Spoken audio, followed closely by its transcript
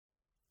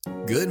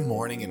Good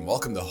morning and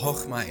welcome to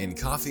Chochmah and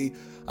Coffee.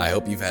 I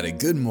hope you've had a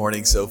good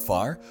morning so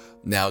far.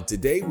 Now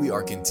today we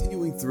are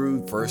continuing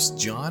through 1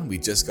 John. We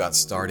just got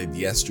started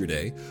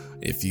yesterday.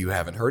 If you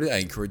haven't heard it, I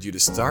encourage you to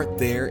start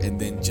there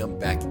and then jump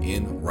back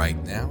in right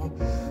now.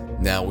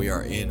 Now we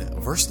are in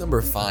verse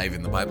number 5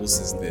 and the Bible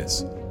says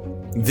this.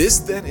 This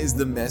then is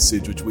the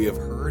message which we have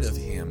heard of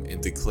him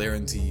and declare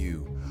unto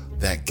you,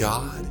 that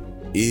God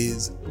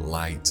is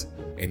light,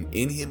 and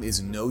in him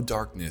is no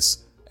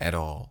darkness at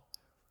all.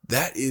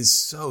 That is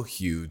so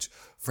huge.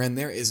 Friend,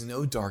 there is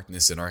no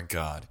darkness in our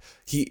God.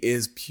 He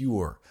is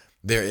pure.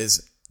 There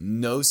is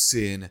no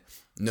sin,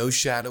 no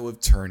shadow of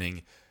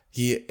turning.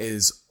 He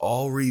is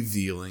all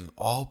revealing,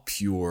 all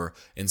pure.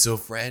 And so,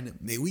 friend,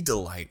 may we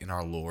delight in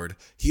our Lord.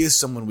 He is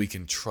someone we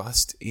can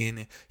trust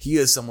in. He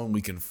is someone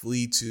we can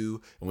flee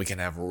to and we can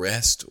have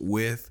rest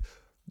with.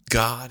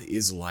 God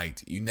is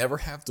light. You never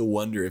have to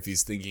wonder if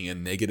he's thinking a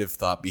negative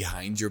thought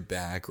behind your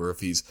back or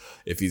if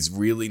he's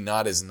really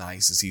not as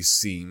nice as he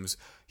seems.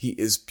 He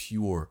is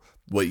pure.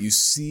 What you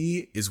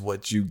see is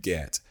what you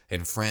get.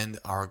 And friend,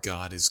 our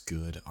God is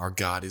good. Our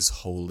God is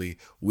holy.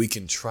 We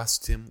can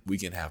trust him. We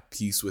can have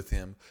peace with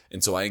him.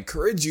 And so I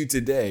encourage you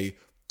today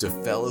to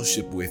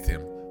fellowship with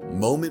him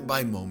moment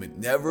by moment.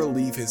 Never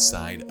leave his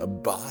side.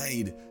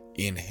 Abide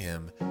in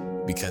him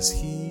because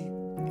he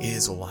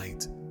is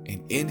light,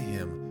 and in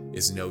him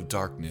is no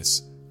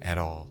darkness at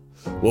all.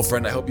 Well,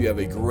 friend, I hope you have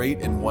a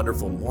great and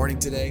wonderful morning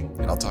today,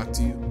 and I'll talk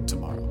to you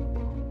tomorrow.